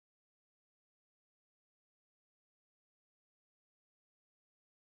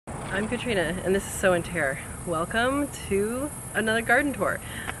I'm Katrina, and this is So in Tare. Welcome to another garden tour.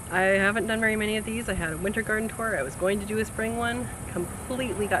 I haven't done very many of these. I had a winter garden tour. I was going to do a spring one.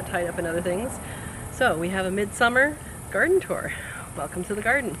 Completely got tied up in other things. So we have a midsummer garden tour. Welcome to the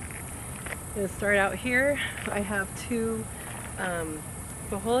garden. I'm going to start out here. I have two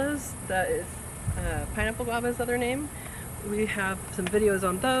bojolas. That is pineapple guava is the other name. We have some videos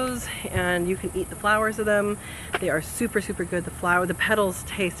on those, and you can eat the flowers of them. They are super good. The petals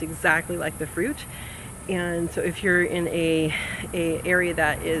taste exactly like the fruit, and so if you're in a area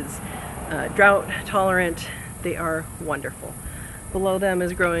that is drought tolerant, they are wonderful. Below them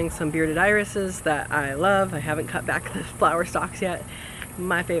is growing some bearded irises that I love. I haven't cut back the flower stalks yet.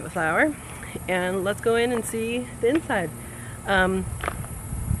 My favorite flower. And let's go in and see the inside.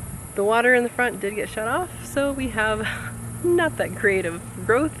 The water in the front did get shut off, so we have not that creative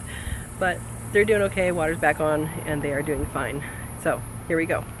growth, but they're doing okay. Water's back on and they are doing fine. So here we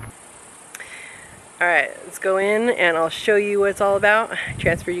go. Alright, let's go in and I'll show you what it's all about.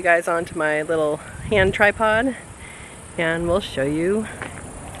 Transfer you guys onto my little hand tripod and we'll show you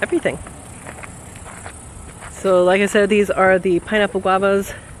everything. So like I said, these are the pineapple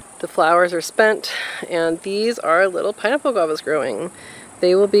guavas. The flowers are spent and these are little pineapple guavas growing.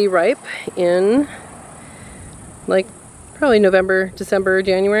 They will be ripe in like probably November, December,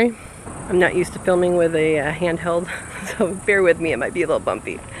 January. I'm not used to filming with a handheld, so bear with me, it might be a little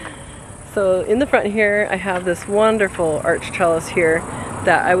bumpy. So in the front here, I have this wonderful arch trellis here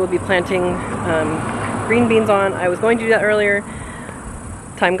that I will be planting green beans on. I was going to do that earlier.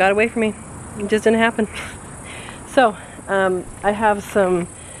 Time got away from me. It just didn't happen. So I have some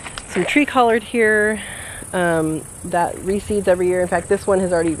tree collard here that reseeds every year. In fact, this one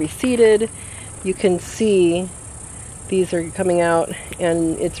has already reseeded. You can see these are coming out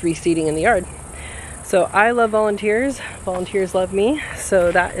and it's reseeding in the yard. So I love volunteers. Volunteers love me. So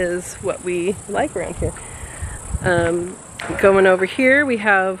that is what we like around here. Going over here, we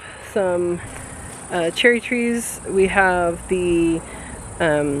have some cherry trees. We have the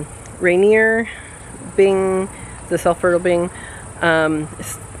Rainier Bing, the self-fertile Bing,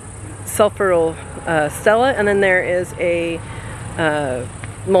 self-fertile Stella, and then there is a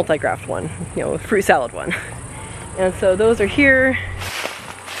multi-graft one, you know, a fruit salad one. And so those are here,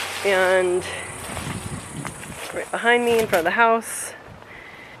 and right behind me in front of the house.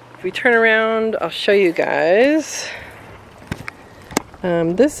 If we turn around, I'll show you guys.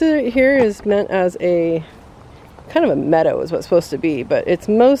 This here is meant as a kind of a meadow is what it's supposed to be, but it's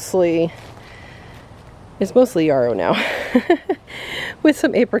mostly yarrow now. With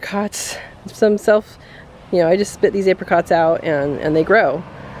some apricots, I just spit these apricots out and they grow.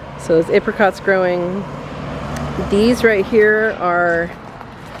 So there's apricots growing. These right here are,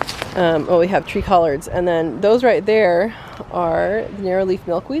 we have tree collards, and then those right there are the narrow leaf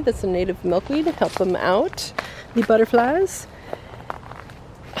milkweed. That's a native milkweed to help them out, the butterflies.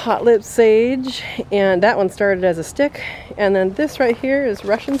 Hot lip sage, and that one started as a stick. And then this right here is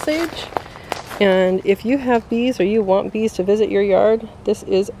Russian sage. And if you have bees or you want bees to visit your yard, this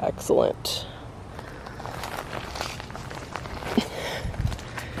is excellent.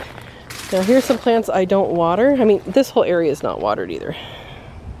 Now here's some plants I don't water. I mean, this whole area is not watered either.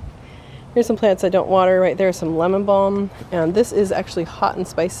 Here's some plants I don't water. Right there, some lemon balm. And this is actually hot and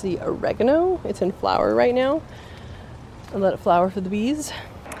spicy oregano. It's in flower right now. I'll let it flower for the bees.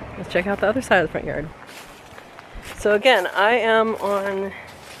 Let's check out the other side of the front yard. So again, I'm on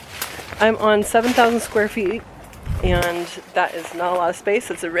 7,000 square feet, and that is not a lot of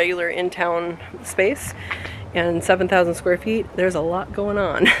space. It's a regular in-town space, and 7,000 square feet, there's a lot going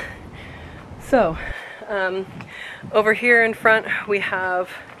on. So, over here in front, we have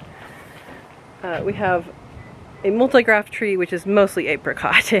a multi-graft tree, which is mostly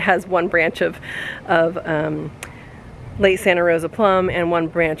apricot. It has one branch of late Santa Rosa plum and one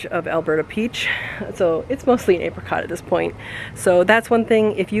branch of Alberta peach. So it's mostly an apricot at this point. So that's one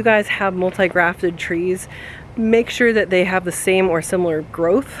thing. If you guys have multi-grafted trees, make sure that they have the same or similar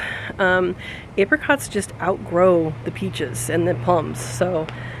growth. Apricots just outgrow the peaches and the plums. So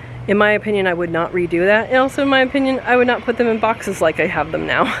in my opinion, I would not redo that. And also in my opinion, I would not put them in boxes like I have them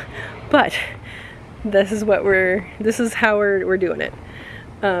now. But this is how we're doing it.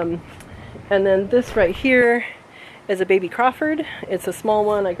 And then this right here is a baby Crawford. It's a small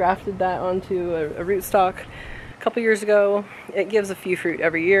one. I grafted that onto a rootstock a couple years ago. It gives a few fruit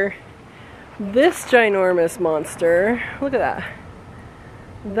every year. This ginormous monster, look at that.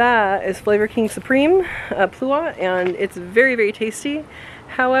 That is Flavor King Supreme Pluot, and it's very tasty.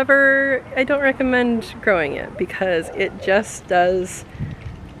 However, I don't recommend growing it because it just does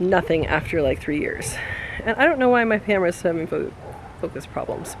nothing after like 3 years. And I don't know why my camera's having focus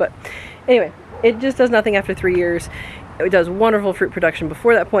problems. But anyway, it just does nothing after 3 years. It does wonderful fruit production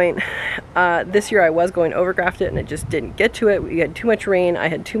before that point. This year I was going to overgraft it and it just didn't get to it. We had too much rain, I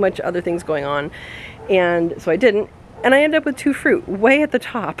had too much other things going on, and so I didn't. And I ended up with 2 fruit way at the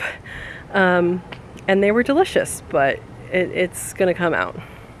top. And they were delicious, but it's gonna come out.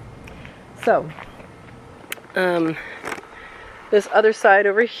 So, this other side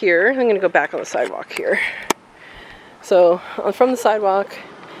over here, I'm gonna go back on the sidewalk here. So, from the sidewalk,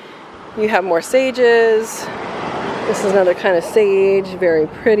 you have more sages. This is another kind of sage, very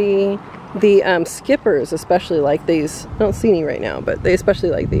pretty. The skippers especially like these. I don't see any right now, but they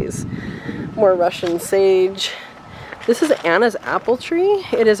especially like these. More Russian sage. This is Anna's apple tree.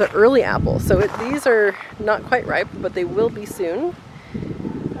 It is an early apple, so these are not quite ripe, but they will be soon.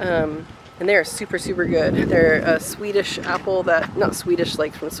 And they are super, super good. They're a Swedish apple that, not Swedish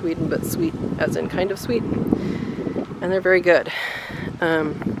like from Sweden, but sweet as in kind of sweet. And they're very good.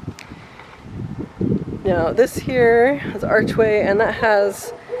 Now this here is archway, and that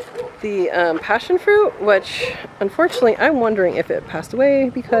has the passion fruit, which unfortunately I'm wondering if it passed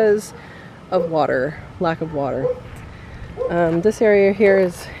away because of water, lack of water. This area here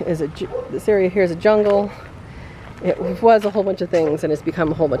is a jungle. It was a whole bunch of things and it's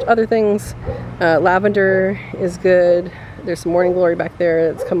become a whole bunch of other things. Lavender is good. There's some morning glory back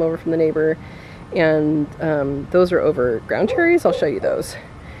there that's come over from the neighbor, and those are over ground cherries. I'll show you those.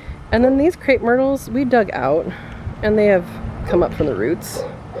 And then these crepe myrtles we dug out and they have come up from the roots.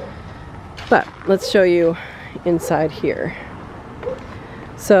 But let's show you inside here.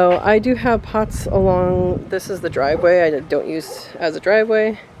 So I do have pots along, this is the driveway, I don't use as a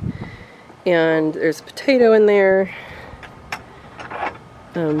driveway. And there's a potato in there.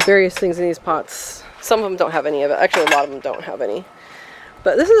 Various things in these pots. Some of them don't have any of it. Actually, a lot of them don't have any.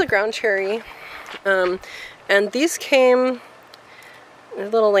 But this is a ground cherry. And these came, they're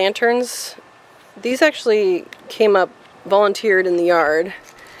little lanterns. These actually came up, volunteered in the yard.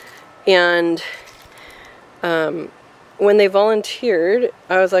 And when they volunteered,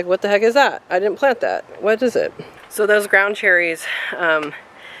 I was like, what the heck is that? I didn't plant that. What is it? So those ground cherries,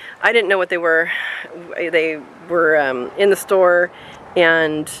 I didn't know what they were. They were in the store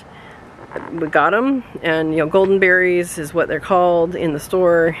and we got them. And you know, golden berries is what they're called in the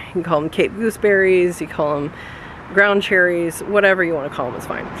store. You can call them Cape gooseberries, you call them ground cherries, whatever you want to call them is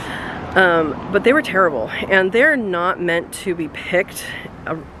fine. But they were terrible, and they're not meant to be picked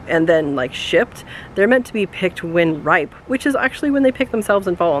and then like shipped. They're meant to be picked when ripe, which is actually when they pick themselves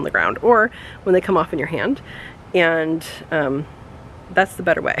and fall on the ground, or when they come off in your hand. And that's the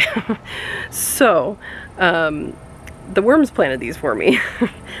better way. So the worms planted these for me.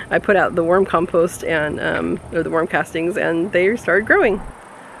 I put out the worm compost and or the worm castings, and they started growing.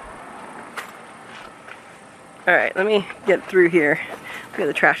 All right, let me get through here. We have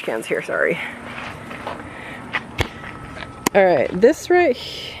the trash cans here, sorry. All right, this right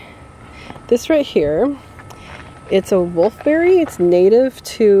here, it's a wolfberry. It's native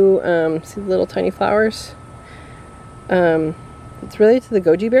to, see the little tiny flowers? It's related to the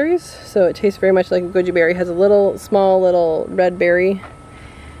goji berries, so it tastes very much like a goji berry. It has a small little red berry,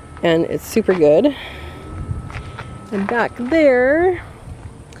 and it's super good. And back there,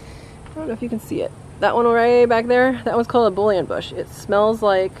 I don't know if you can see it. That one right back there, that one's called a bouillon bush. It smells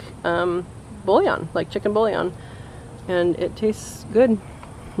like bouillon, like chicken bouillon, and it tastes good.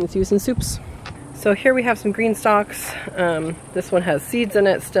 It's used in soups. So here we have some green stalks. This one has seeds in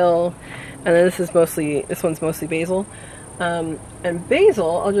it still, and then this one's mostly basil. And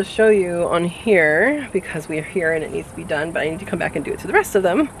basil, I'll just show you on here because we are here and it needs to be done, but I need to come back and do it to the rest of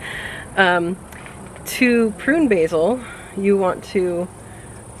them. To prune basil, you want to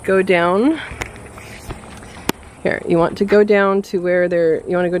go down. Here, you want to go down to where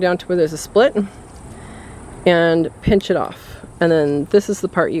there's a split and pinch it off. And then this is the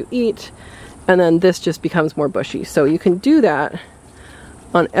part you eat, and then this just becomes more bushy. So you can do that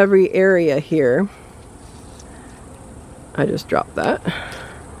on every area here. I just dropped that.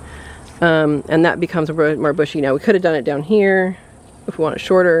 And that becomes more bushy. Now we could have done it down here if we want it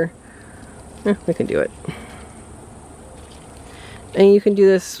shorter. We can do it. And you can do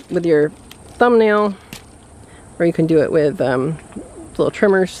this with your thumbnail, or you can do it with little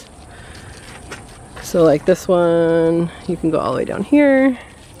trimmers. So like this one, you can go all the way down here.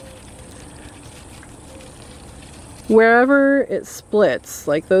 Wherever it splits,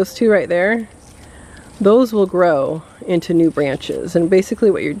 like those two right there, those will grow into new branches. And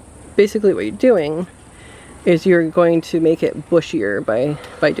basically what you're doing is you're going to make it bushier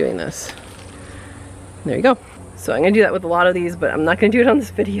by doing this. There you go. So I'm gonna do that with a lot of these, but I'm not gonna do it on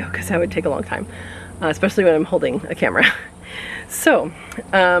this video because that would take a long time. Especially when I'm holding a camera. So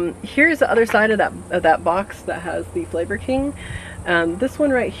here's the other side of that box that has the Flavor King. This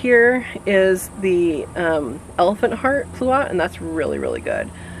one right here is the elephant heart pluot, and that's really, really good.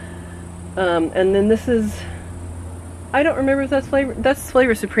 And then this is, I don't remember if that's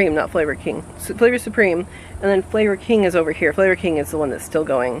Flavor Supreme, not Flavor King. Flavor Supreme, and then Flavor King is over here. Flavor King is the one that's still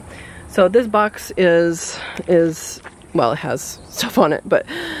going. So this box is well, it has stuff on it, but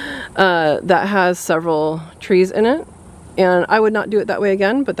that has several trees in it. And I would not do it that way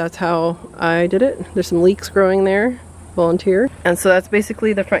again, but that's how I did it. There's some leeks growing there, volunteer. And so that's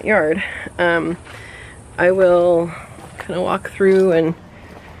basically the front yard. I will kind of walk through and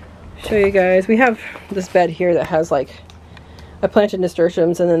show you guys. We have this bed here that has, like, I planted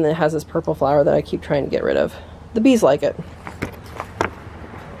nasturtiums, and then it has this purple flower that I keep trying to get rid of. The bees like it.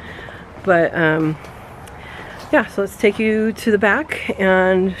 But yeah, so let's take you to the back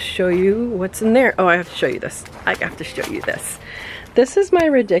and show you what's in there. Oh, I have to show you this. I have to show you this. This is my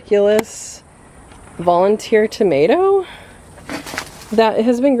ridiculous volunteer tomato that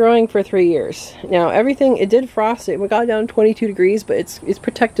has been growing for 3 years. Now everything, it did frost, it got down 22 degrees, but it's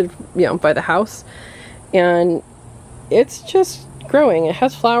protected, you know, by the house. And it's just growing. It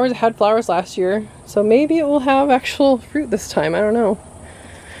has flowers, it had flowers last year. So maybe it will have actual fruit this time, I don't know.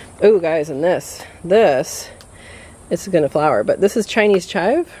 Oh guys, and this, it's gonna flower, but this is Chinese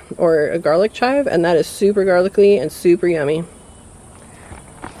chive, or a garlic chive, and that is super garlicky and super yummy.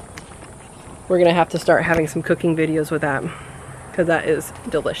 We're gonna have to start having some cooking videos with that, because that is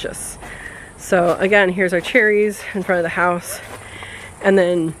delicious. So again, here's our cherries in front of the house. And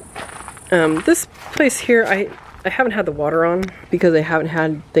then this place here, I haven't had the water on because I haven't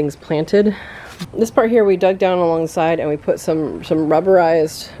had things planted. This part here we dug down along the side, and we put some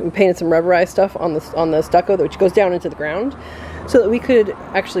rubberized, we painted some rubberized stuff on the stucco, which goes down into the ground, so that we could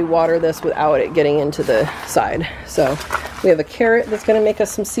actually water this without it getting into the side. So we have a carrot that's going to make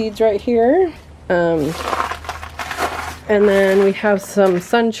us some seeds right here. And then we have some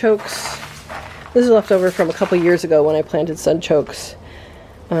sunchokes. This is left over from a couple years ago when I planted sunchokes.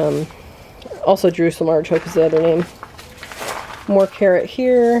 Also Jerusalem artichoke is the other name. More carrot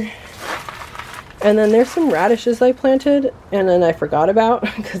here. And then there's some radishes I planted, and then I forgot about,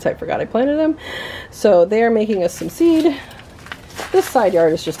 because I forgot I planted them. So they are making us some seed. This side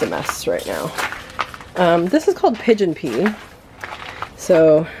yard is just a mess right now. This is called pigeon pea.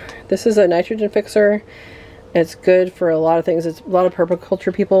 So this is a nitrogen fixer. It's good for a lot of things. A lot of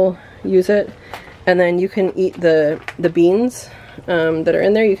permaculture people use it. And then you can eat the beans that are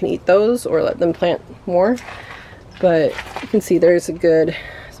in there. You can eat those or let them plant more. But you can see there's some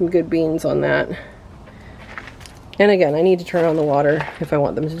good beans on that. And again, I need to turn on the water if I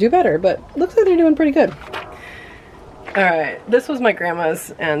want them to do better, but looks like they're doing pretty good. All right, this was my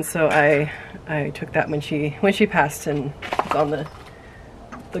grandma's, and so I took that when she passed, and it's on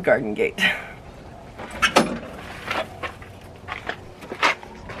the garden gate.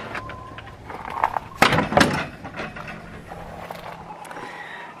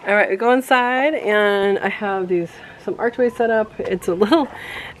 All right, we go inside, and I have some archways set up. It's a little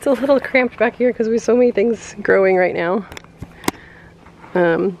cramped back here because we have so many things growing right now.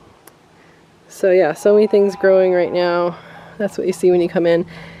 So yeah, so many things growing right now. That's what you see when you come in.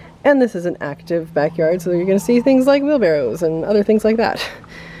 And this is an active backyard, so you're gonna see things like wheelbarrows and other things like that.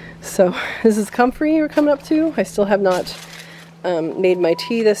 So this is comfrey we're coming up to. I still have not made my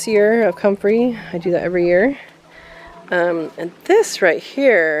tea this year of comfrey. I do that every year. And this right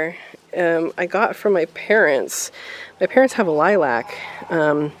here, I got from my parents. My parents have a lilac,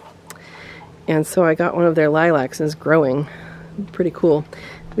 and so I got one of their lilacs, and it's growing. Pretty cool.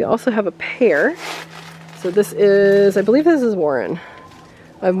 We also have a pear. So this is, I believe this is Warren.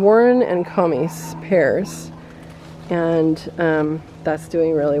 I have Warren and Kami's pears, and that's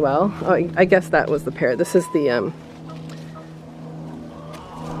doing really well. Oh, I guess that was the pear. This is the,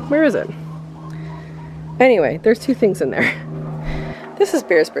 where is it? Anyway, there's two things in there. This is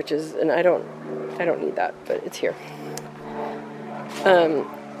Bear's Britches, and I don't need that, but it's here.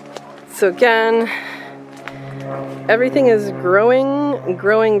 So again, everything is growing.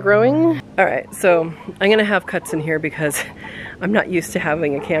 All right, so I'm gonna have cuts in here because I'm not used to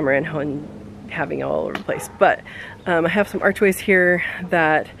having a camera and having it all over the place. But I have some archways here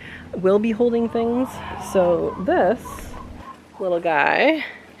that will be holding things. So this little guy,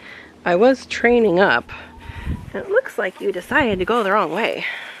 I was training up. And it looks like you decided to go the wrong way.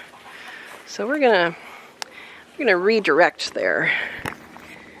 So we're gonna redirect there.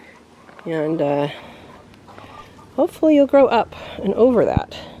 And hopefully you'll grow up and over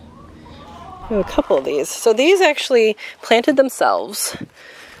that. We have a couple of these. So these actually planted themselves.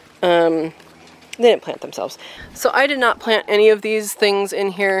 They didn't plant themselves. So I did not plant any of these things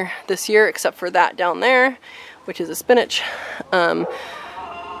in here this year except for that down there, which is a spinach.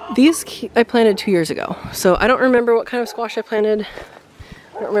 These I planted 2 years ago. So I don't remember what kind of squash I planted.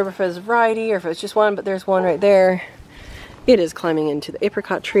 I don't remember if it was a variety or if it was just one, but there's one right there. It is climbing into the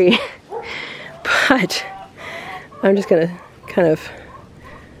apricot tree. But I'm just gonna kind of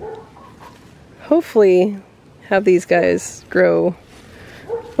hopefully have these guys grow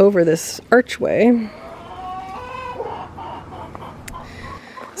over this archway.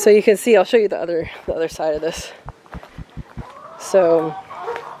 So you can see, I'll show you the other side of this. So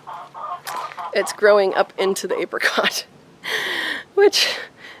it's growing up into the apricot, which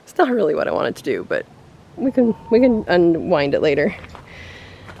is not really what I wanted to do, but we can unwind it later.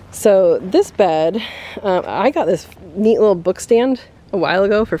 So this bed, I got this neat little book stand a while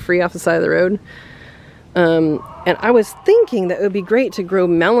ago for free off the side of the road. And I was thinking that it would be great to grow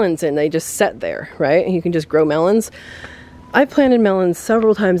melons and they just set there, right? And you can just grow melons. I planted melons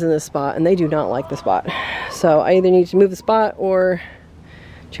several times in this spot and they do not like the spot. So I either need to move the spot or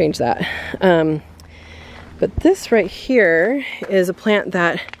change that. But this right here is a plant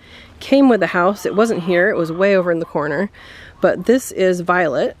that came with the house. It wasn't here, it was way over in the corner. But this is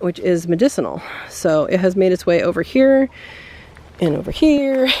violet, which is medicinal. So it has made its way over here and over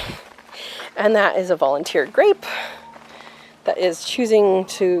here. And that is a volunteered grape that is choosing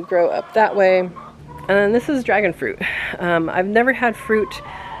to grow up that way. And then this is dragon fruit. I've never had fruit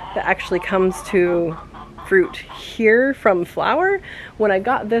that actually comes to fruit here from flower. When I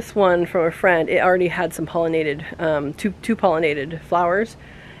got this one from a friend, it already had some pollinated, two pollinated flowers.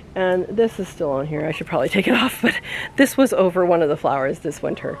 And this is still on here. I should probably take it off, but this was over one of the flowers this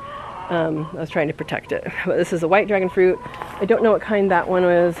winter. I was trying to protect it. But this is a white dragon fruit. I don't know what kind that one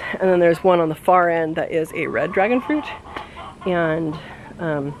was. And then there's one on the far end that is a red dragon fruit. And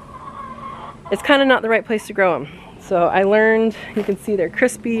it's kind of not the right place to grow them. So I learned, you can see they're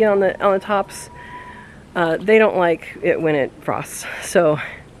crispy on the tops. They don't like it when it frosts. So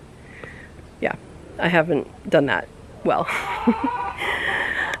yeah, I haven't done that well.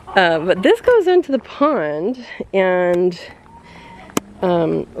 But this goes into the pond, and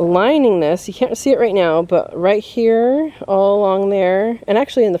lining this, you can't see it right now, but right here, all along there, and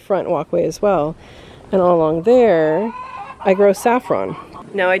actually in the front walkway as well, and all along there, I grow saffron.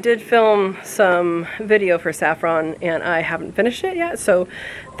 Now I did film some video for saffron and I haven't finished it yet, so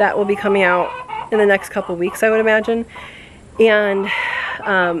that will be coming out in the next couple weeks, I would imagine. And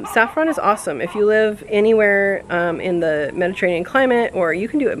saffron is awesome. If you live anywhere in the Mediterranean climate, or you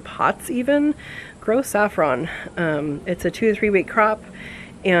can do it in pots even, grow saffron. It's a 2 to 3 week crop,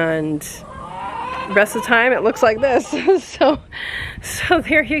 and the rest of the time it looks like this. so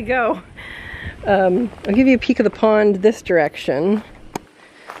there you go. I'll give you a peek of the pond this direction.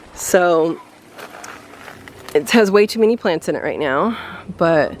 So it has way too many plants in it right now,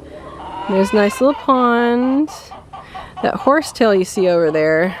 but there's a nice little pond. That horsetail you see over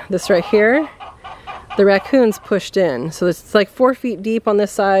there, this right here, the raccoons pushed in. So it's like 4 feet deep on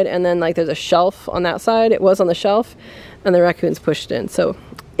this side, and then like there's a shelf on that side. It was on the shelf, and the raccoons pushed in. So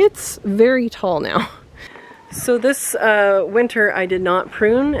it's very tall now. So this winter I did not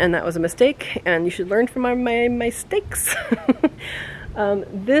prune, and that was a mistake, and you should learn from my mistakes.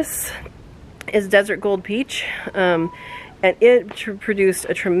 This is desert gold peach. And it produced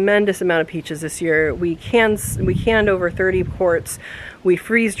a tremendous amount of peaches this year. We canned over 30 quarts. We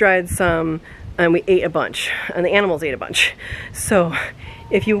freeze dried some, and we ate a bunch. And the animals ate a bunch. So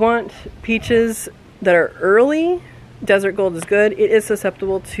if you want peaches that are early, desert gold is good. It is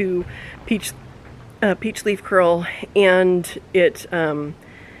susceptible to peach leaf curl, and it's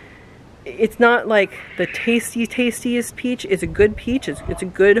not like the tastiest peach. It's a good peach. It's a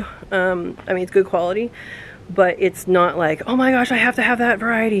good, I mean, it's good quality. But it's not like, oh my gosh, I have to have that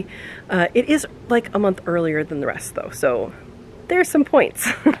variety. It is like a month earlier than the rest though, so there's some points.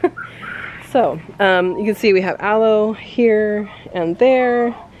 So you can see we have aloe here and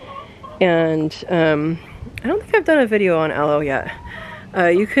there, and I don't think I've done a video on aloe yet.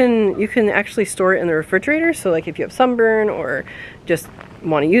 You can actually store it in the refrigerator, so like if you have sunburn or just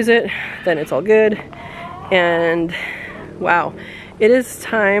want to use it, then it's all good. And wow. It is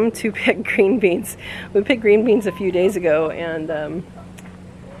time to pick green beans. We picked green beans a few days ago, and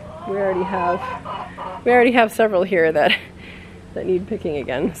we already have several here that need picking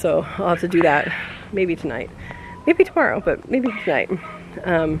again. So I'll have to do that maybe tonight, maybe tomorrow, but maybe tonight.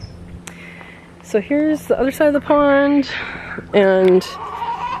 So here's the other side of the pond, and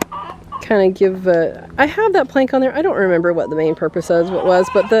kind of give I have that plank on there. I don't remember what the main purpose of it was,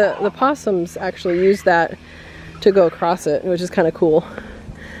 but the possums actually used that to go across it, which is kind of cool.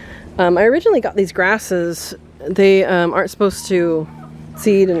 I originally got these grasses. They aren't supposed to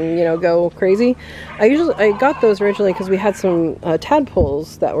seed and, you know, go crazy. I got those originally because we had some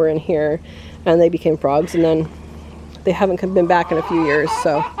tadpoles that were in here and they became frogs, and then they haven't been back in a few years,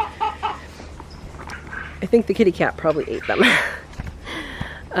 so I think the kitty cat probably ate them.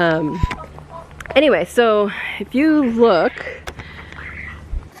 Anyway, so if you look,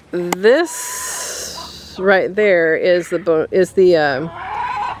 this right there is the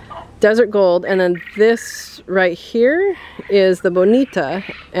desert gold, and then this right here is the bonita,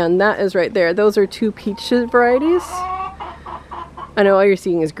 and that is right there. Those are two peach varieties. I know all you're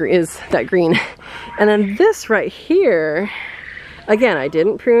seeing is that green. And then this right here, again, I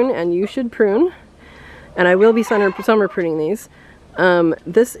didn't prune, and you should prune, and I will be summer pruning these.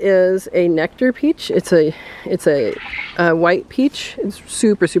 This is a nectar peach. It's a white peach. It's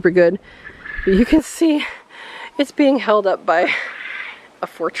super, super good. But you can see it's being held up by a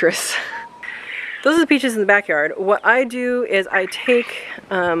fortress. Those are the peaches in the backyard. What I do is I take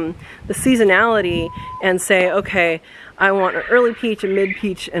the seasonality and say, okay, I want an early peach, a mid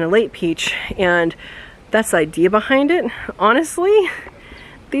peach, and a late peach, and that's the idea behind it. Honestly,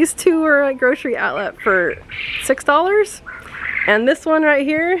 these two were at grocery outlet for $6, and this one right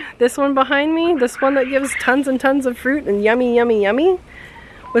here, this one behind me, this one that gives tons and tons of fruit and yummy, yummy, yummy,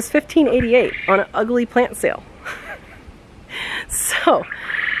 was $15.88 on an ugly plant sale. So,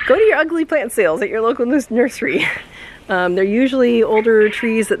 go to your ugly plant sales at your local nursery. They're usually older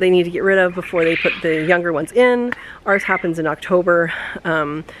trees that they need to get rid of before they put the younger ones in. Ours happens in October,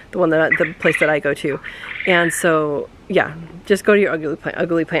 the place that I go to. And so, yeah, just go to your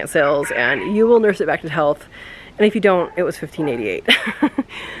ugly plant sales and you will nurse it back to health. And if you don't, it was $15.88.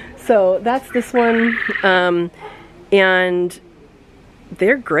 So that's this one. And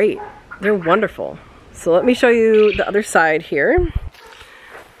they're great. They're wonderful. So let me show you the other side here.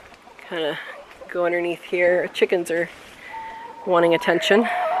 Kind of go underneath here. Chickens are wanting attention.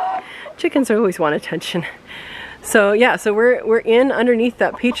 Chickens always want attention. So yeah, so we're in underneath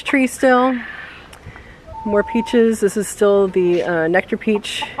that peach tree still. More peaches. This is still the nectar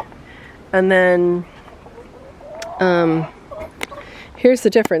peach. And then here's the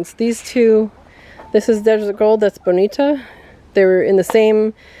difference. These two, this is desert gold, that's bonita. They were in the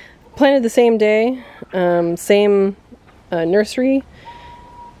same, planted the same day, same nursery.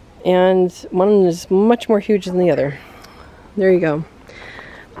 And one is much more huge than the other. There you go.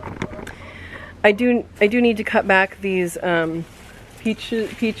 I do need to cut back these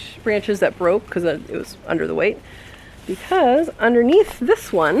peach branches that broke because it was under the weight. Because underneath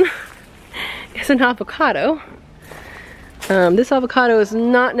this one is an avocado. This avocado is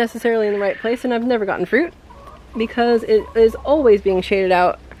not necessarily in the right place, and I've never gotten fruit because it is always being shaded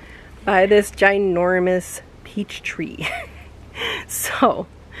out by this ginormous peach tree. So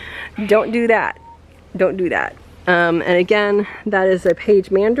don't do that. Don't do that. And again, that is a page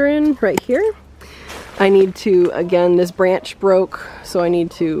mandarin right here. I need to, again, this branch broke, so I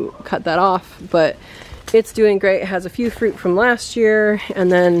need to cut that off, but it's doing great. It has a few fruit from last year,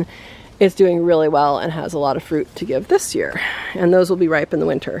 and then it's doing really well and has a lot of fruit to give this year. And those will be ripe in the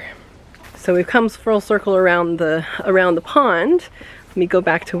winter. So we've come full circle around the pond. Let me go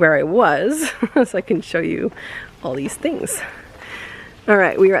back to where I was so I can show you all these things. All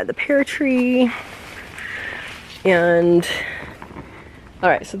right, we are at the pear tree, and all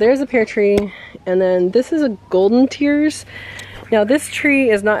right, so there's a pear tree, and then this is a golden tears. Now this tree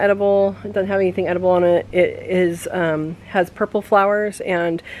is not edible. It doesn't have anything edible on it. It is has purple flowers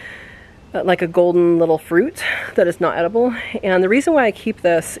and like a golden little fruit that is not edible. And the reason why I keep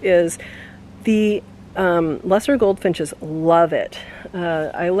this is the lesser goldfinches love it.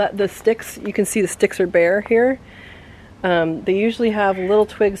 I let the sticks, you can see the sticks are bare here. They usually have little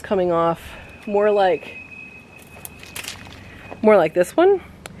twigs coming off, more like this one.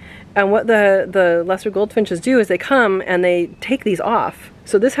 And what the lesser goldfinches do is they come and they take these off.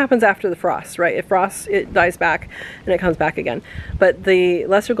 So this happens after the frost, right? If frost, it dies back and it comes back again. But the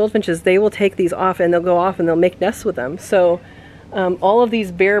lesser goldfinches, they will take these off and they'll go off and they'll make nests with them. So all of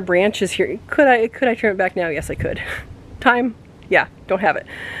these bare branches here, could I trim it back now? Yes, I could. Time? Yeah, don't have it.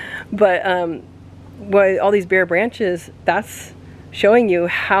 But all these bare branches, that's showing you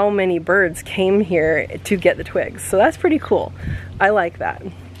how many birds came here to get the twigs. So that's pretty cool. I like that.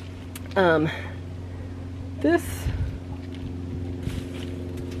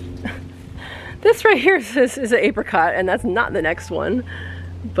 This right here is an apricot, and that's not the next one.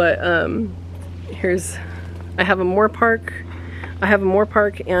 But I have a moorpark. I have a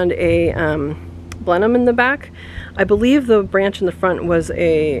moorpark and a blenheim in the back. I believe the branch in the front was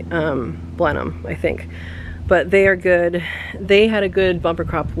a blenheim, I think. but they are good. They had a good bumper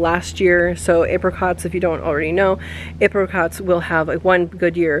crop last year. So apricots, if you don't already know, apricots will have like one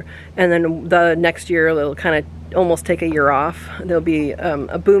good year, and then the next year they'll kind of almost take a year off. There'll be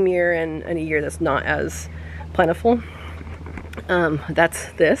a boom year and a year that's not as plentiful.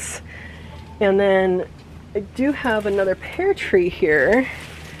 That's this. And then I do have another pear tree here.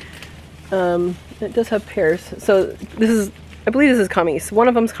 It does have pears. So this is, I believe this is Camise. One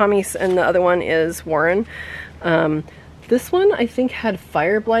of them's Camise and the other one is Warren. This one I think had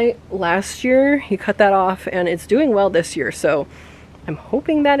fire blight last year. He cut that off and it's doing well this year. So I'm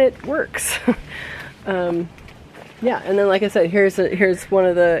hoping that it works. Yeah, and then like I said, here's one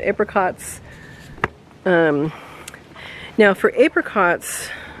of the apricots. Now for apricots,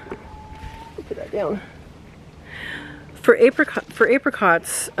 put that down. For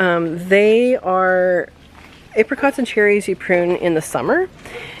apricots, they are apricots and cherries you prune in the summer,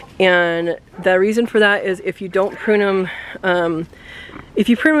 and the reason for that is if you don't prune them, if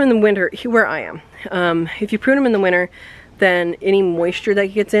you prune them in the winter, where I am, if you prune them in the winter, then any moisture that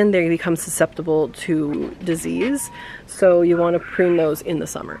gets in, they become susceptible to disease. So you want to prune those in the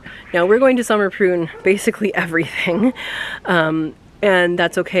summer. Now we're going to summer prune basically everything, and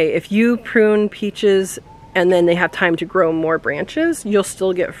that's okay. If you prune peaches and then they have time to grow more branches, you'll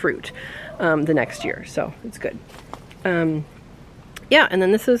still get fruit the next year, so it's good. Yeah, and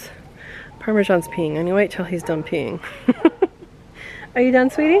then this is Parmesan's peeing. I'm gonna wait till he's done peeing. Are you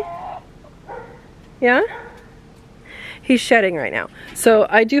done, sweetie? Yeah? He's shedding right now. So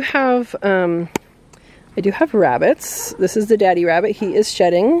I do have rabbits. This is the daddy rabbit. He is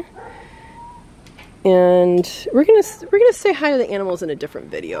shedding. And we're gonna say hi to the animals in a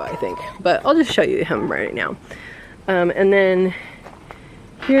different video, I think, but I'll just show you him right now. And then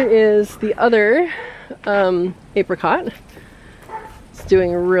here is the other apricot. It's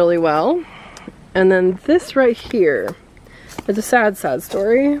doing really well. And then this right here is a sad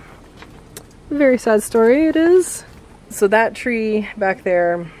story. A very sad story it is. So that tree back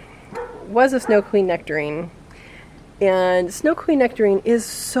there was a Snow Queen nectarine. And Snow Queen nectarine is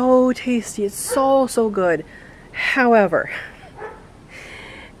so tasty. It's so good. However,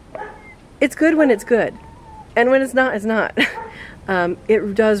 it's good when it's good. And when it's not, it's not.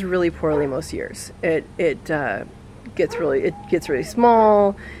 It does really poorly most years. It gets really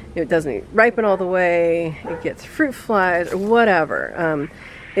small. It doesn't ripen all the way. It gets fruit flies or whatever.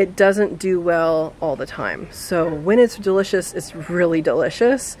 It doesn't do well all the time. So when it's delicious, it's really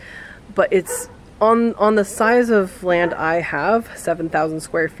delicious. But it's on the size of land I have, 7,000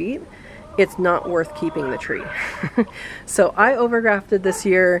 square feet, it's not worth keeping the tree. So I overgrafted this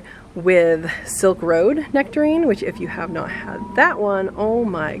year with Silk Road nectarine, which if you have not had that one, oh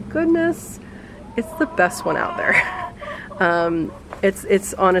my goodness, it's the best one out there.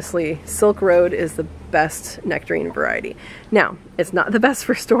 It's honestly, Silk Road is the best nectarine variety. Now, it's not the best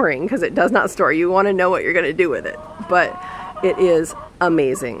for storing because it does not store. You want to know what you're going to do with it, but it is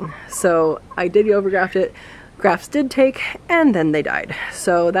amazing. So I did overgraft it. Grafts did take and then they died.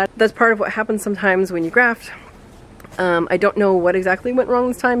 So that's part of what happens sometimes when you graft. I don't know what exactly went wrong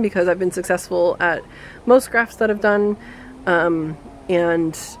this time because I've been successful at most grafts that I've done,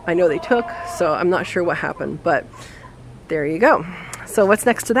 and I know they took, so I'm not sure what happened, but there you go. So what's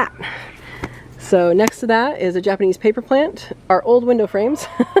next to that? So next to that is a Japanese paper plant, our old window frames,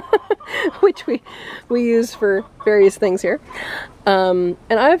 which we use for various things here. And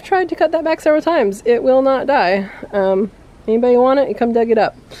I've tried to cut that back several times. It will not die. Anybody want it? You come dig it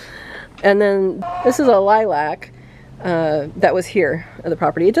up. And then this is a lilac that was here at the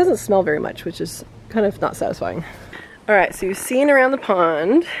property. It doesn't smell very much, which is kind of not satisfying. All right, so you've seen around the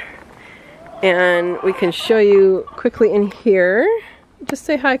pond, and we can show you quickly in here. Just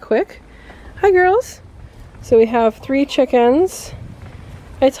say hi quick. Hi, girls. So we have 3 chickens.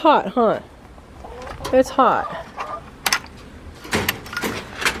 It's hot, huh? It's hot.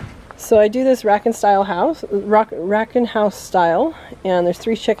 So I do this rack and house style, and there's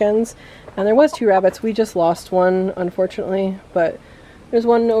 3 chickens, and there was 2 rabbits. We just lost one, unfortunately, but there's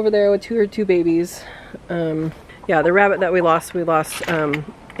one over there with 2 babies. Yeah, the rabbit that we lost in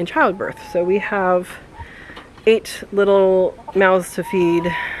childbirth. So we have 8 little mouths to feed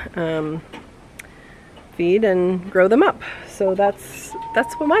and grow them up. So that's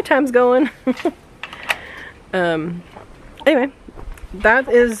where my time's going. Anyway, that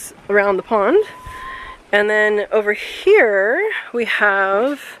is around the pond. And then over here we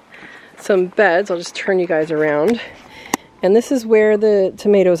have some beds. I'll just turn you guys around. And this is where the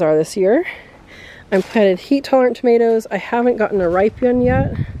tomatoes are this year. I'm planted heat tolerant tomatoes. I haven't gotten a ripe one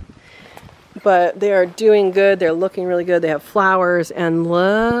yet, but they are doing good. They're looking really good. They have flowers, and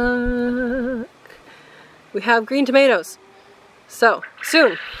look we have green tomatoes. So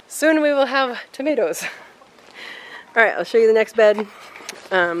soon we will have tomatoes. All right, I'll show you the next bed.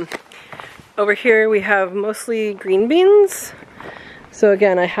 Over here we have mostly green beans. So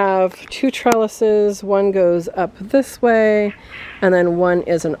again, I have 2 trellises. One goes up this way, and then one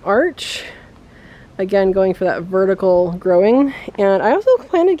is an arch. Again, going for that vertical growing. And I also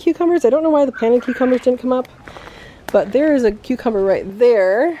planted cucumbers. I don't know why the planted cucumbers didn't come up, but there is a cucumber right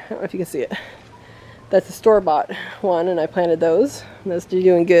there. I don't know if you can see it. That's a store-bought one, and I planted those. Those are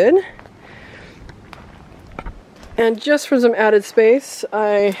doing good. And just for some added space,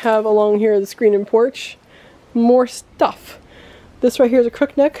 I have along here the screen and porch more stuff. This right here is a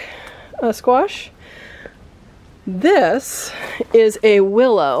crookneck squash. This is a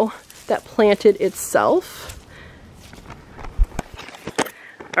willow that planted itself.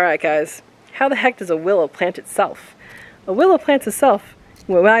 Alright guys, how the heck does a willow plant itself? A willow plants itself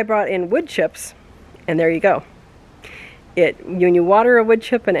when I brought in wood chips, and there you go. When you water a wood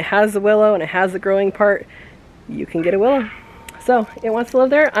chip and it has the willow and it has the growing part, you can get a willow. So it wants to live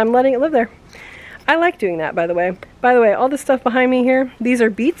there, I'm letting it live there. I like doing that, by the way. By the way, all this stuff behind me here, these are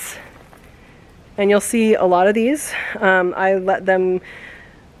beets, and you'll see a lot of these. I let them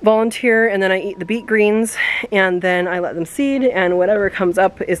volunteer, and then I eat the beet greens, and then I let them seed, and whatever comes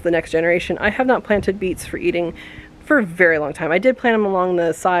up is the next generation. I have not planted beets for eating for a very long time. I did plant them along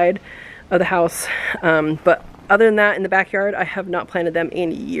the side of the house, but other than that, in the backyard, I have not planted them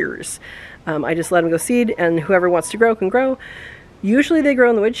in years. I just let them go seed, and whoever wants to grow can grow. Usually they grow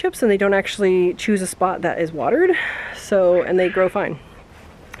in the wood chips, and they don't actually choose a spot that is watered, and they grow fine.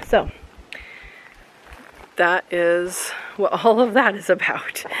 So that is what all of that is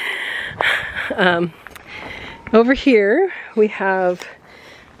about. Over here we have,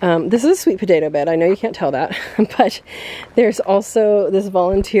 this is a sweet potato bed. I know you can't tell that, but there's also this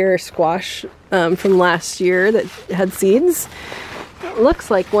volunteer squash from last year that had seeds. It looks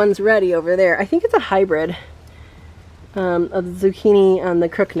like one's ready over there. I think it's a hybrid of the zucchini and the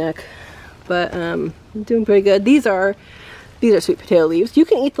crookneck, but I'm doing pretty good. These are sweet potato leaves. You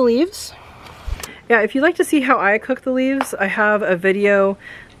can eat the leaves. Yeah, if you'd like to see how I cook the leaves, I have a video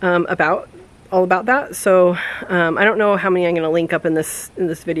all about that. So I don't know how many I'm going to link up in this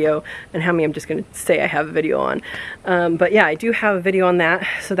video and how many I'm just going to say I have a video on. But yeah, I do have a video on that,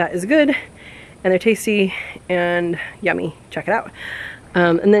 so that is good, and they're tasty and yummy. Check it out.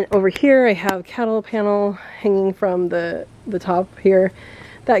 And then over here I have cattle panel hanging from the top here.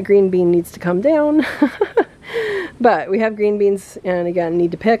 That green bean needs to come down. But we have green beans, and again,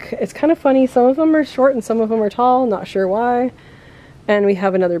 need to pick. It's kind of funny, some of them are short and some of them are tall, not sure why. And we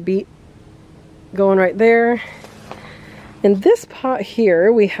have another beet going right there. In this pot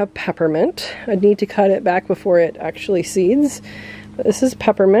here we have peppermint. I'd need to cut it back before it actually seeds, but this is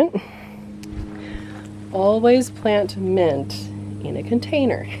peppermint. Always plant mint in a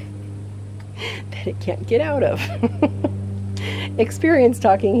container that it can't get out of. Experience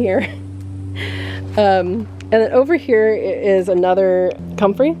talking here. And then over here is another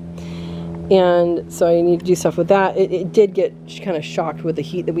comfrey, and so I need to do stuff with that. It did get kind of shocked with the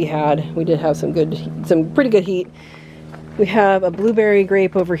heat that we had. We did have some pretty good heat. We have a blueberry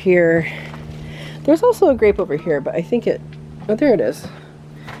grape over here. There's also a grape over here, but I think oh, there it is.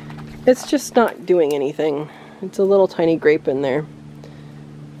 It's just not doing anything. It's a little tiny grape in there.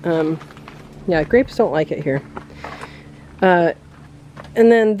 Yeah, grapes don't like it here. And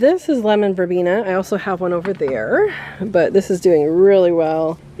then this is lemon verbena. I also have one over there, but this is doing really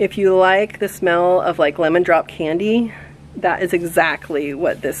well. If you like the smell of like lemon drop candy, that is exactly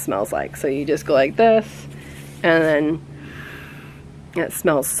what this smells like. So you just go like this, and then it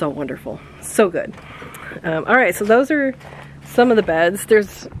smells so wonderful. So good. All right, so those are some of the beds.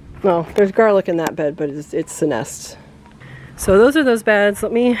 There's garlic in that bed, but it's the nest. So those are those beds.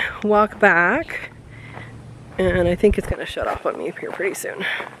 Let me walk back. And I think it's going to shut off on me here pretty soon.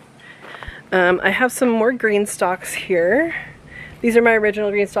 I have some more green stalks here. These are my original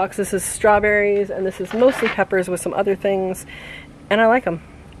green stalks. This is strawberries, and this is mostly peppers with some other things. And I like them.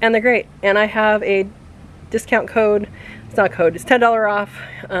 And they're great. And I have a discount code. It's not a code, it's $10 off.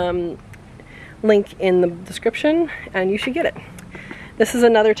 Link in the description, and you should get it. This is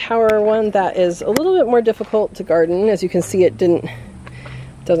another tower one that is a little bit more difficult to garden. As you can see, it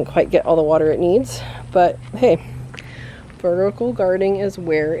doesn't quite get all the water it needs. But hey, vertical gardening is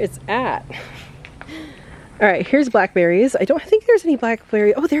where it's at. All right, here's blackberries. I don't think there's any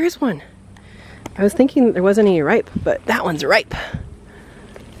blackberry. Oh, there is one. I was thinking there wasn't any ripe, but that one's ripe.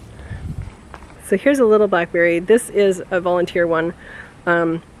 So here's a little blackberry. This is a volunteer one.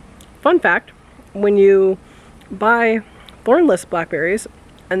 Fun fact, when you buy thornless blackberries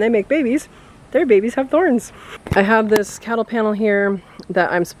and they make babies, their babies have thorns. I have this cattle panel here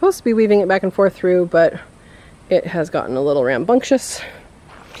that I'm supposed to be weaving it back and forth through, but it has gotten a little rambunctious.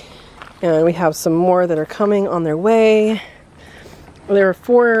 And we have some more that are coming on their way. There are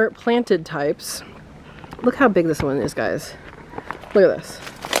 4 planted types. Look how big this one is, guys. Look at this.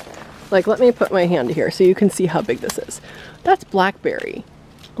 Like, let me put my hand here so you can see how big this is. That's blackberry.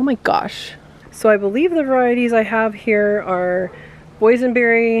 Oh my gosh. So I believe the varieties I have here are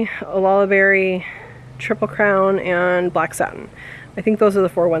boysenberry, olaberry, triple crown, and black satin. I think those are the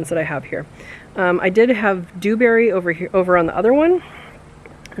 4 ones that I have here. I did have dewberry over on the other one,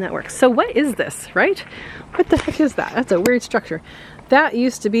 and that works. So what is this, right? What the heck is that? That's a weird structure. That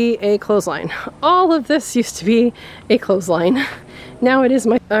used to be a clothesline. All of this used to be a clothesline. Now it is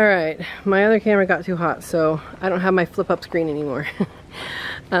my... Alright, my other camera got too hot, so I don't have my flip-up screen anymore.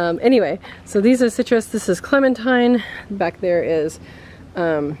 Anyway, so these are citrus. This is clementine. Back there is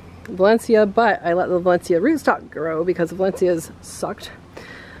Valencia, but I let the Valencia rootstock grow because the Valencias sucked.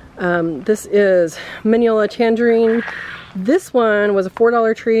 This is Mignolo tangerine. This one was a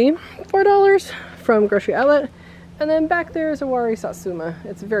 $4 tree. $4 from Grocery Outlet. And then back there is a Wari Satsuma.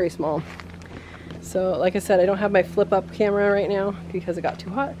 It's very small. So like I said, I don't have my flip-up camera right now because it got too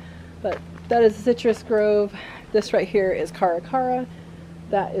hot. But that is Citrus Grove. This right here is Cara Cara.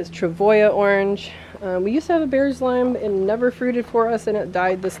 That is Travoya orange. We used to have a bear's lime and never fruited for us, and it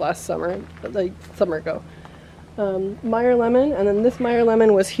died this last summer, like summer ago. Meyer lemon, and then this Meyer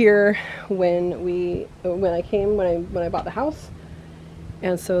lemon was here when I bought the house.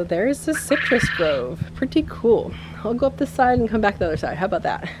 And so there's the Citrus Grove. Pretty cool. I'll go up this side and come back the other side. How about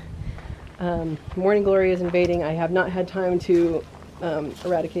that? Morning Glory is invading. I have not had time to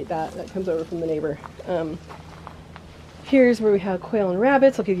eradicate that. That comes over from the neighbor. Here's where we have quail and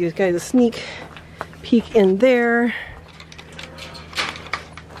rabbits. I'll give you guys a sneak peek in there.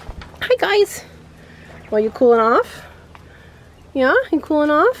 Hi guys! Are you cooling off? Yeah, you cooling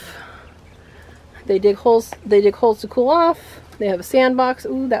off? They dig holes to cool off. They have a sandbox.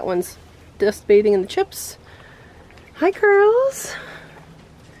 Ooh, that one's just bathing in the chips. Hi girls!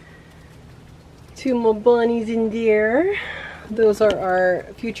 2 more bunnies in there. Those are our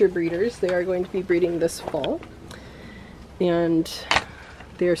future breeders. They are going to be breeding this fall. And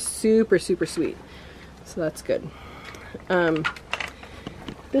they're super, super sweet. So that's good.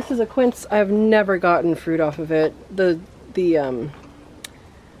 This is a quince. I've never gotten fruit off of it. The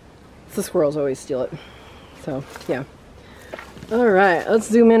squirrels always steal it. So, yeah. Alright, let's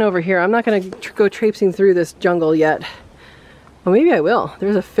zoom in over here. I'm not going to go traipsing through this jungle yet. Well, maybe I will.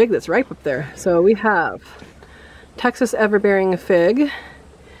 There's a fig that's ripe up there. So we have Texas Everbearing fig,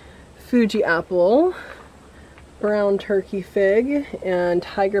 Fuji apple, brown turkey fig, and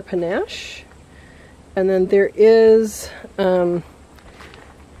tiger panache. And then there is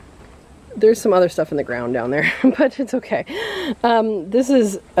there's some other stuff in the ground down there, but it's okay. This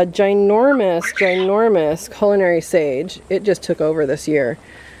is a ginormous culinary sage. It just took over this year.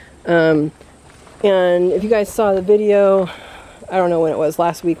 And if you guys saw the video, I don't know when it was,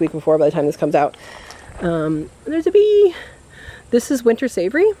 last week, week before, by the time this comes out. There's a bee. This is winter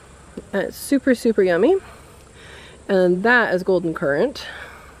savory. It's super, super yummy. And that is golden currant.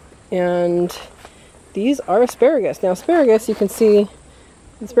 And these are asparagus. Now asparagus, you can see,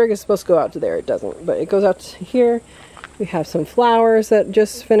 asparagus is supposed to go out to there. It doesn't, but it goes out to here. We have some flowers that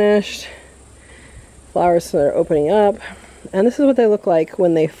just finished. Flowers that are opening up. And this is what they look like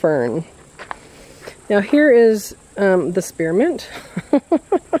when they fern. Now here is the spearmint.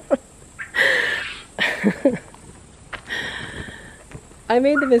 I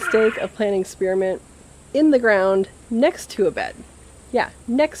made the mistake of planting spearmint in the ground next to a bed. Yeah,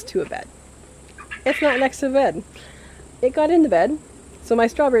 next to a bed. It's not next to a bed. It got in the bed, so my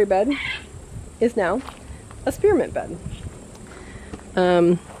strawberry bed is now a spearmint bed.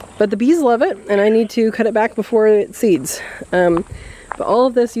 But the bees love it, and I need to cut it back before it seeds. But all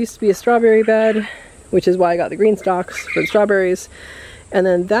of this used to be a strawberry bed, which is why I got the green stalks for the strawberries. And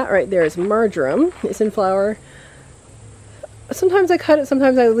then that right there is marjoram. It's in flower. Sometimes I cut it,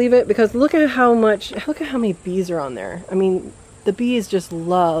 sometimes I leave it, because look at how many bees are on there. I mean, the bees just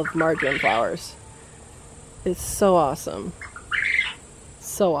love marjoram flowers. It's so awesome.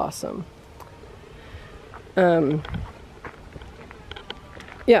 So awesome.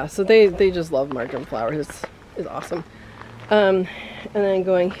 Yeah, so they just love marjoram flowers. It's awesome. And then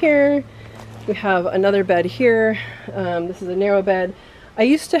going here, we have another bed here. This is a narrow bed. I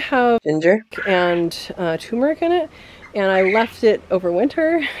used to have ginger and turmeric in it, and I left it over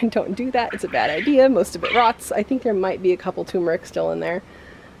winter. Don't do that, it's a bad idea. Most of it rots. I think there might be a couple turmeric still in there.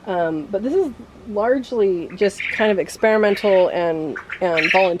 But this is largely just kind of experimental and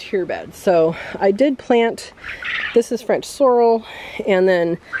volunteer beds. So I did plant, this is French sorrel, and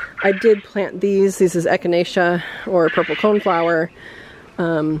then I did plant these. This is echinacea or purple coneflower,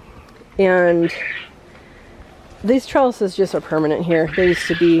 and these trellises just are permanent here. They used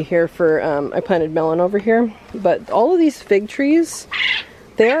to be here for, I planted melon over here, but all of these fig trees,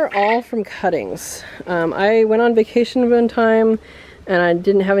 they're all from cuttings. I went on vacation one time and I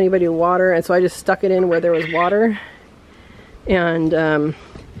didn't have anybody to water, and so I just stuck it in where there was water. And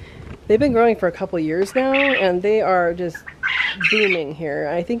they've been growing for a couple years now, and they are just booming here.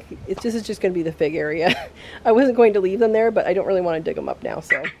 I think this is just going to be the fig area. I wasn't going to leave them there, but I don't really want to dig them up now,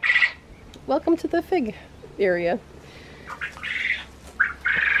 so welcome to the fig area.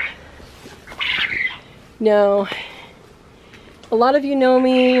 Now, a lot of you know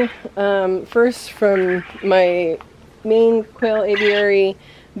me first from my Maine quail aviary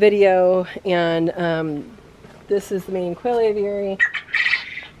video, and this is the Maine quail aviary.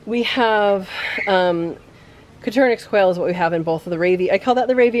 We have Coturnix quail is what we have in both of the I call that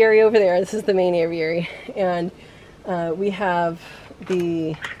the raviary over there. This is the Maine aviary, and we have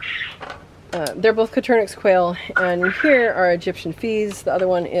the they're both Coturnix quail, and here are Egyptian fees. The other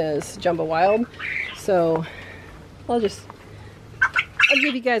one is jumbo wild. So I'll give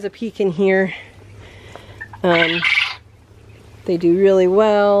you guys a peek in here. They do really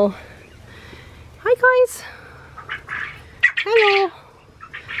well. Hi guys. Hello.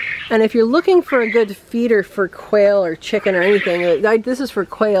 And if you're looking for a good feeder for quail or chicken or anything, this is for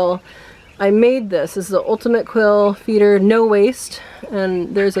quail. I made this. This is the ultimate quail feeder, no waste.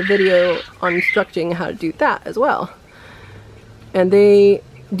 And there's a video on instructing how to do that as well. And they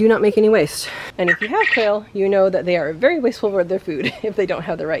do not make any waste. And if you have quail, you know that they are very wasteful with their food if they don't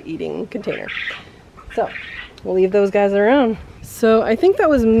have the right eating container. So we'll leave those guys around. So I think that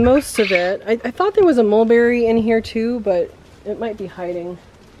was most of it. I thought there was a mulberry in here too, but it might be hiding.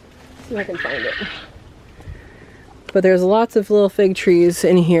 Let's see if I can find it. But there's lots of little fig trees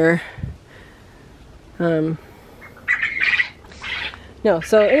in here. No,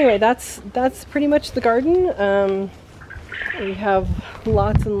 so anyway, that's pretty much the garden. We have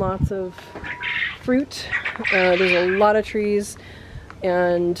lots and lots of fruit. There's a lot of trees,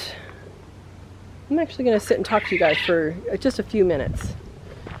 and I'm actually going to sit and talk to you guys for just a few minutes.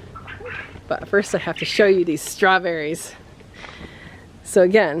 But first I have to show you these strawberries. So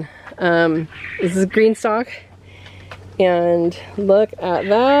again, this is green stalk, and look at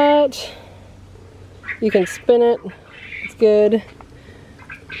that. You can spin it, it's good.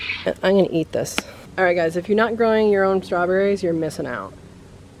 And I'm going to eat this. Alright guys, if you're not growing your own strawberries, you're missing out.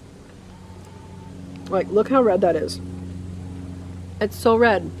 Like, look how red that is. It's so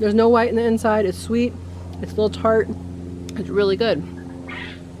red. There's no white in the inside. It's sweet. It's a little tart. It's really good.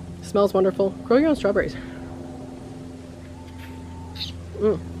 It smells wonderful. Grow your own strawberries.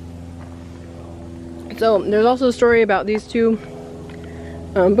 So, there's also a story about these two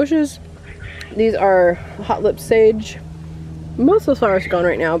bushes. These are hot lip sage. Most of the flowers are gone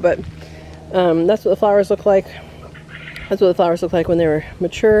right now, but that's what the flowers look like. That's what the flowers look like when they were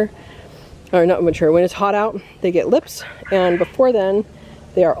mature. Or not mature, when it's hot out, they get lips, and before then,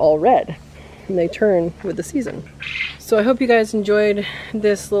 they are all red. And they turn with the season. So I hope you guys enjoyed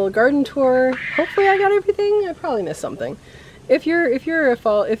this little garden tour. Hopefully I got everything. I probably missed something. If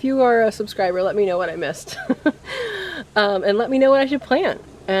you are a subscriber, let me know what I missed. And let me know what I should plant.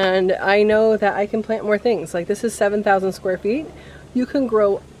 And I know that I can plant more things. Like, this is 7,000 square feet. You can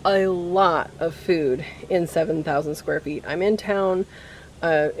grow a lot of food in 7,000 square feet. I'm in town.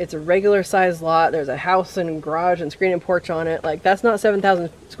 It's a regular sized lot. There's a house and garage and screen and porch on it. Like, that's not 7,000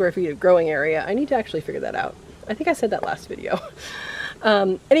 square feet of growing area. I need to actually figure that out. I think I said that last video.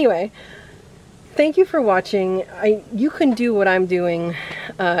 Anyway, thank you for watching. You can do what I'm doing.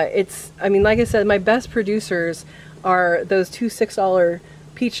 I mean, like I said, my best producers are those two $6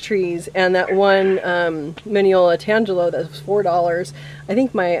 peach trees and that one Mineola Tangelo that was $4. I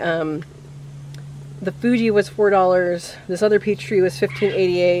think my the Fuji was $4. This other peach tree was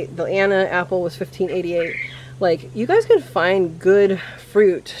 $15.88. The Anna apple was $15.88. Like, you guys can find good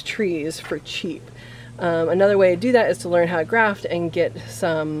fruit trees for cheap. Another way to do that is to learn how to graft and get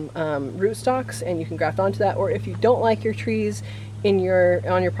some rootstocks, and you can graft onto that. Or if you don't like your trees on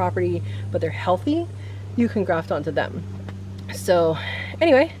your property, but they're healthy, you can graft onto them. So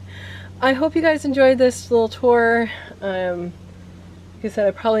anyway, I hope you guys enjoyed this little tour. Like I said,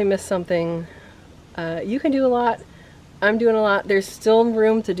 I probably missed something. You can do a lot. I'm doing a lot. There's still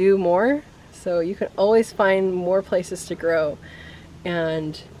room to do more, so you can always find more places to grow.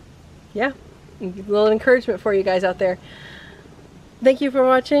 And yeah, a little encouragement for you guys out there. Thank you for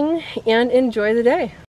watching and enjoy the day.